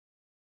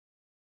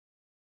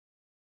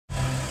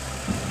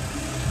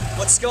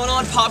What's going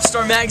on,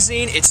 Popstar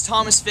Magazine? It's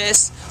Thomas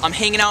Fiss. I'm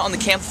hanging out on the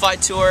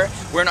CAMPLIFIED Tour.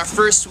 We're in our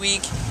first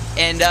week,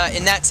 and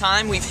in that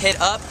time we've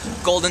hit up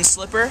Golden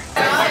Slipper,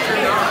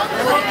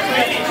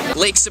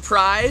 Lake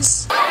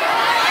Surprise,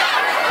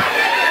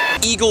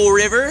 Eagle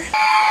River,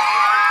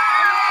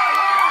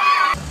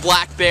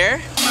 Black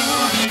Bear,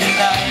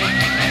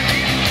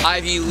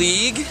 Ivy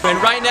League,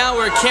 and right now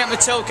we're at Camp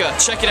Matoka.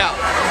 Check it out.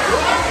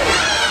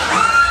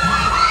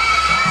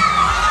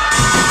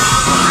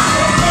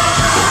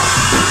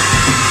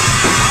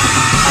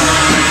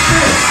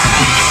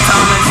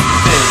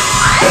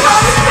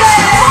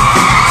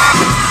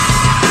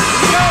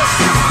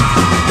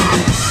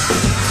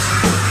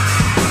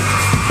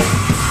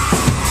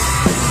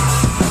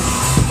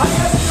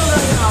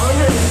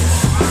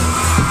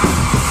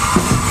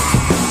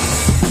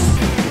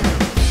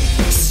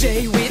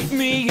 Stay with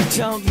me,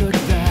 don't look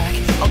back.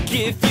 I'll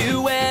give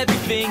you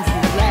everything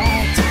you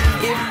lacked.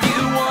 If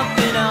you want,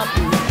 then I'll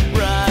be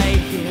right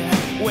here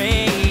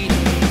waiting.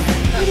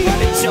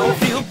 And don't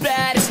feel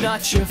bad, it's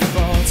not your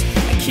fault.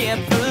 I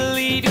can't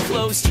believe you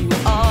closed you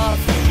off.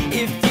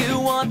 If you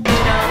want,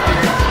 then I'll be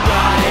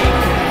right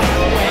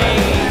here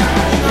waiting.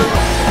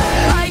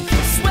 I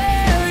can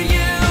swear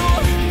you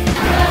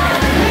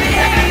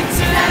need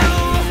to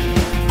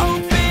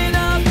open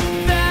up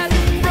that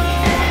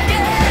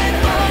broken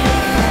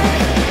heart.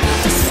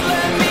 Just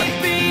let me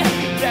be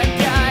that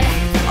guy.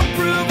 I'll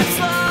prove it's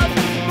love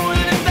more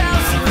than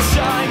 1,000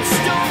 times.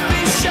 Don't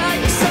be shy,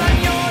 'cause I'm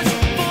yours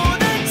for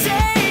the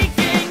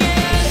taking.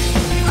 And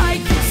I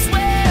can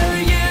swear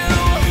you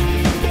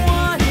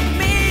want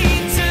me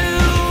to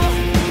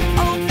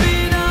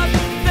open up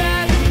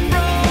that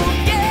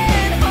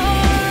broken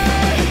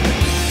heart.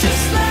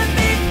 Just let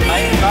me be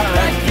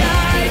that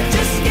guy.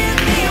 Just give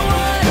me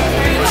one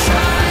more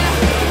try.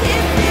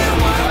 If you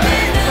want,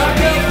 then I'll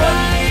be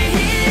right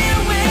here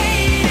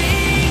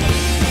waiting.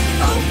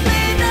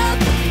 Open up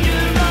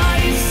your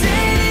eyes,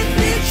 and if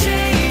you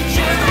change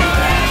your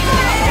mind,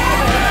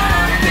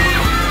 I'll be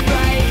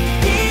right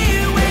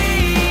here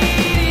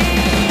waiting.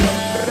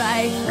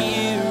 Right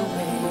here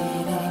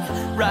waiting.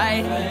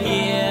 Right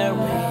here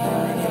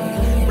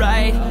waiting.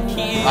 Right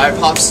here. Alright,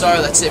 Popstar,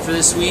 that's it for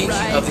this week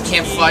of the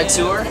CAMPLIFIED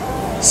Tour.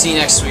 See you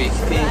next week.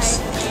 Peace.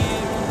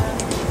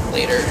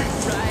 Later.